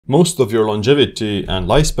Most of your longevity and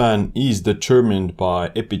lifespan is determined by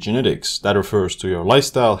epigenetics. That refers to your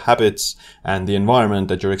lifestyle, habits, and the environment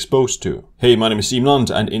that you're exposed to. Hey, my name is Siim,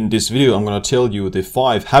 and in this video I'm going to tell you the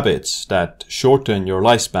 5 habits that shorten your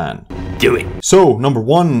lifespan. Do it! So, number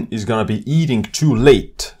 1 is going to be eating too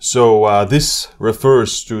late. So this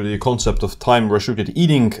refers to the concept of time-restricted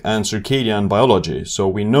eating and circadian biology. So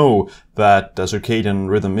we know that circadian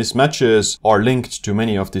rhythm mismatches are linked to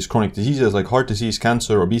many of these chronic diseases like heart disease,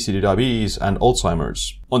 cancer, obesity, diabetes, and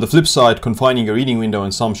Alzheimer's. On the flip side, confining your eating window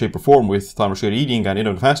in some shape or form with time-restricted eating and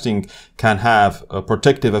intermittent fasting can have a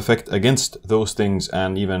protective effect against those things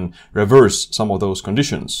and even reverse some of those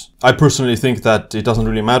conditions. I personally think that it doesn't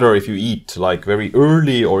really matter if you eat like very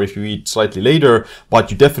early or if you eat slightly later,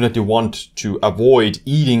 but you definitely want to avoid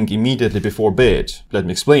eating immediately before bed. Let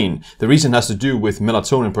me explain. The reason has to do with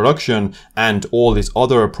melatonin production and all these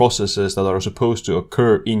other processes that are supposed to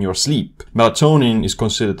occur in your sleep. Melatonin is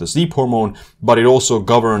considered the sleep hormone, but it also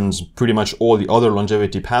governs pretty much all the other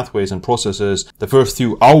longevity pathways and processes. The first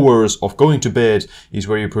few hours of going to bed is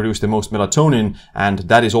where you produce the most melatonin, and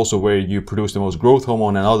that is also where you produce the most growth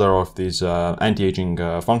hormone and other of these anti-aging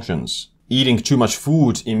functions. Eating too much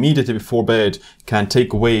food immediately before bed can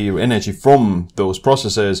take away your energy from those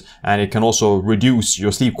processes, and it can also reduce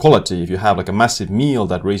your sleep quality. If you have like a massive meal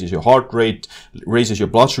that raises your heart rate, raises your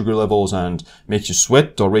blood sugar levels, and makes you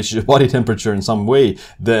sweat or raises your body temperature in some way,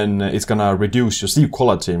 then it's gonna reduce your sleep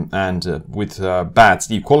quality. And with bad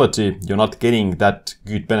sleep quality, you're not getting that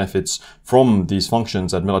good benefits from these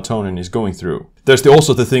functions that melatonin is going through. There's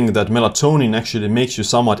also the thing that melatonin actually makes you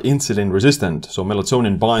somewhat insulin resistant. So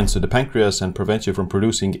melatonin binds to the pancreas and prevents you from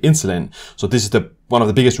producing insulin. So this is one of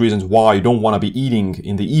the biggest reasons why you don't want to be eating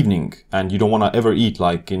in the evening, and you don't want to ever eat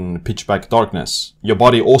like in pitch black darkness. Your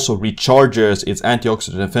body also recharges its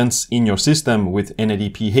antioxidant defense in your system with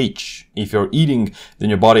NADPH. If you're eating, then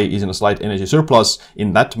your body is in a slight energy surplus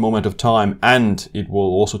in that moment of time, and it will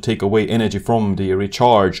also take away energy from the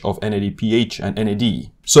recharge of NADPH and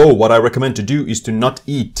NAD. So what I recommend to do is to not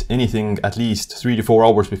eat anything at least 3 to 4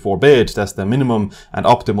 hours before bed. That's the minimum, and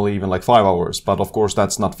optimally even like 5 hours. But of course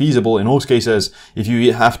that's not feasible in most cases. If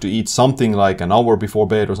you have to eat something like an hour before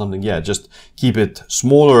bed or something, yeah, just keep it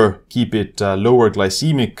smaller, keep it lower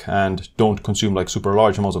glycemic, and don't consume like super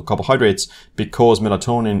large amounts of carbohydrates, because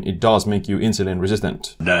melatonin, it does make you insulin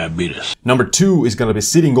resistant. Diabetes. Number 2 is going to be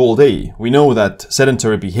sitting all day. We know that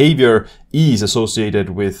sedentary behavior is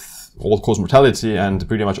associated with all-cause mortality and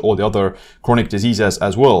pretty much all the other chronic diseases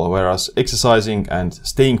as well, whereas exercising and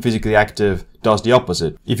staying physically active does the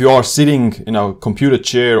opposite. If you are sitting in a computer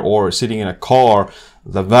chair or sitting in a car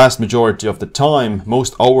the vast majority of the time,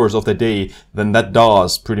 most hours of the day, then that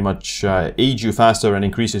does pretty much age you faster and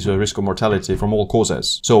increases your risk of mortality from all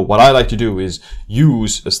causes. So what I like to do is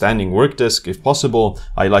use a standing work desk if possible.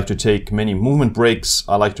 I like to take many movement breaks.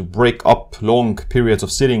 I like to break up long periods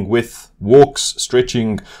of sitting with walks,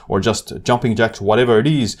 stretching, or just jumping jacks, whatever it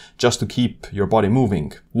is, just to keep your body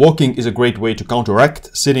moving. Walking is a great way to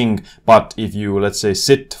counteract sitting, but if you, let's say,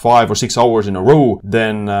 sit 5 or 6 hours in a row,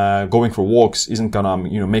 then going for walks isn't gonna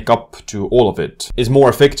make up to all of it. It's more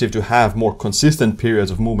effective to have more consistent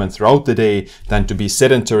periods of movement throughout the day than to be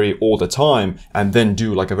sedentary all the time and then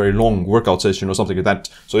do like a very long workout session or something like that.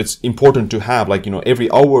 So it's important to have like,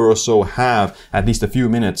 every hour or so have at least a few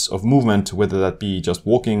minutes of movement, whether that be just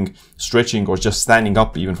walking, stretching, or just standing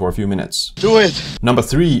up even for a few minutes. Do it! Number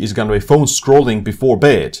 3 is going to be phone scrolling before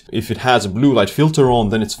bed. If it has a blue light filter on,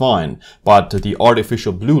 then it's fine. But the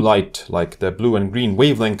artificial blue light, like the blue and green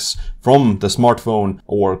wavelengths from the smartphone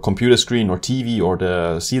or computer screen or TV or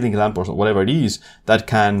the ceiling lamp or whatever it is, that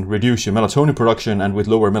can reduce your melatonin production, and with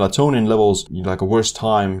lower melatonin levels, like a worse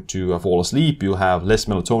time to fall asleep. You'll have less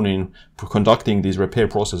melatonin conducting these repair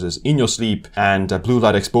processes in your sleep, and blue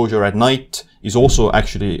light exposure at night is also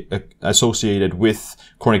actually associated with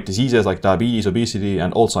chronic diseases like diabetes, obesity,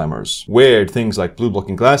 and Alzheimer's. Wear things like blue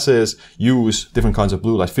blocking glasses, use different kinds of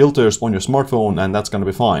blue light filters on your smartphone, and that's going to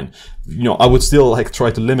be fine. I would still like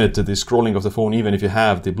try to limit the scrolling of the phone even if you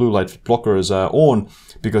have the blue light blockers on,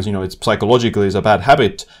 because it's psychologically is a bad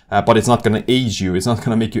habit, but it's not going to age you. It's not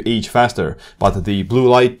going to make you age faster. But the blue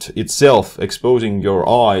light itself, exposing your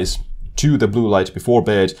eyes to the blue light before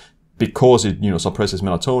bed, because it, suppresses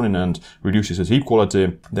melatonin and reduces the sleep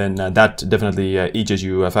quality, then that definitely ages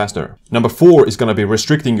you faster. Number 4 is going to be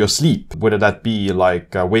restricting your sleep, whether that be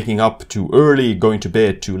like waking up too early, going to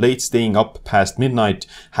bed too late, staying up past midnight,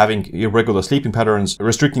 having irregular sleeping patterns.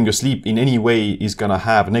 Restricting your sleep in any way is going to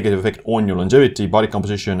have a negative effect on your longevity, body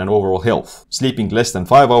composition, and overall health. Sleeping less than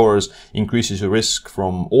 5 hours increases your risk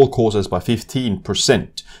from all causes by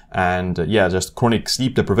 15%. And just chronic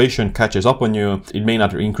sleep deprivation catches up on you. It may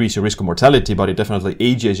not increase your risk of mortality, but it definitely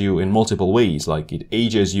ages you in multiple ways. Like it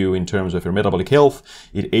ages you in terms of your metabolic health,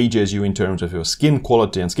 it ages you in terms of your skin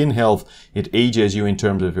quality and skin health, it ages you in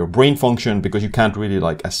terms of your brain function, because you can't really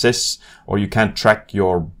like assess or you can't track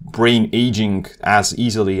your brain aging as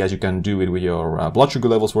easily as you can do it with your blood sugar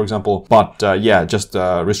levels, for example. But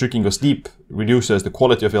restricting your sleep reduces the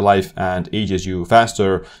quality of your life and ages you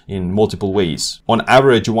faster in multiple ways. On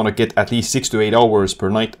average, you want to get at least 6 to 8 hours per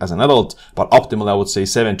night as an adult, but optimal, I would say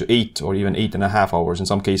 7 to 8 or even 8.5 hours in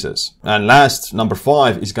some cases. And last, number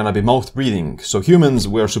 5 is going to be mouth breathing. So humans,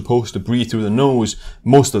 we're supposed to breathe through the nose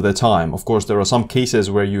most of the time. Of course, there are some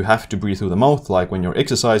cases where you have to breathe through the mouth, like when you're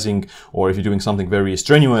exercising or if you're doing something very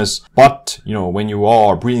strenuous. But, when you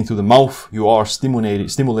are breathing through the mouth, you are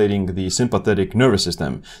stimulating the sympathetic nervous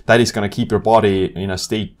system. That is going to keep your body in a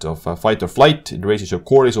state of fight or flight. It raises your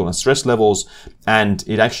cortisol and stress levels, and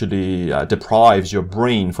it actually deprives your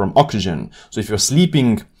brain from oxygen. So if you're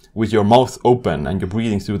sleeping with your mouth open and you're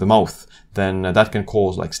breathing through the mouth, then that can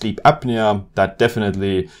cause like sleep apnea. That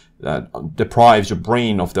definitely deprives your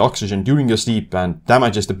brain of the oxygen during your sleep and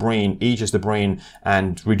damages the brain, ages the brain,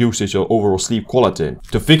 and reduces your overall sleep quality.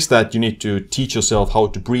 To fix that, you need to teach yourself how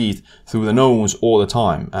to breathe through the nose all the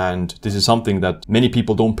time. And this is something that many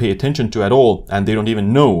people don't pay attention to at all, and they don't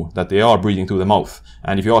even know that they are breathing through the mouth.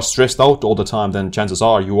 And if you are stressed out all the time, then chances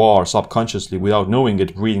are you are subconsciously, without knowing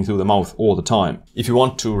it, breathing through the mouth all the time. If you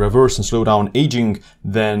want to reverse and slow down aging,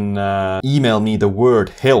 then email me the word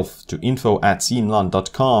health to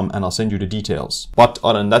info@siimland.com and I'll send you the details. But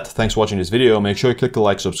other than that, thanks for watching this video. Make sure you click the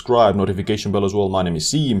like, subscribe, notification bell as well. My name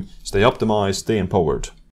is Siim. Stay optimized, stay empowered.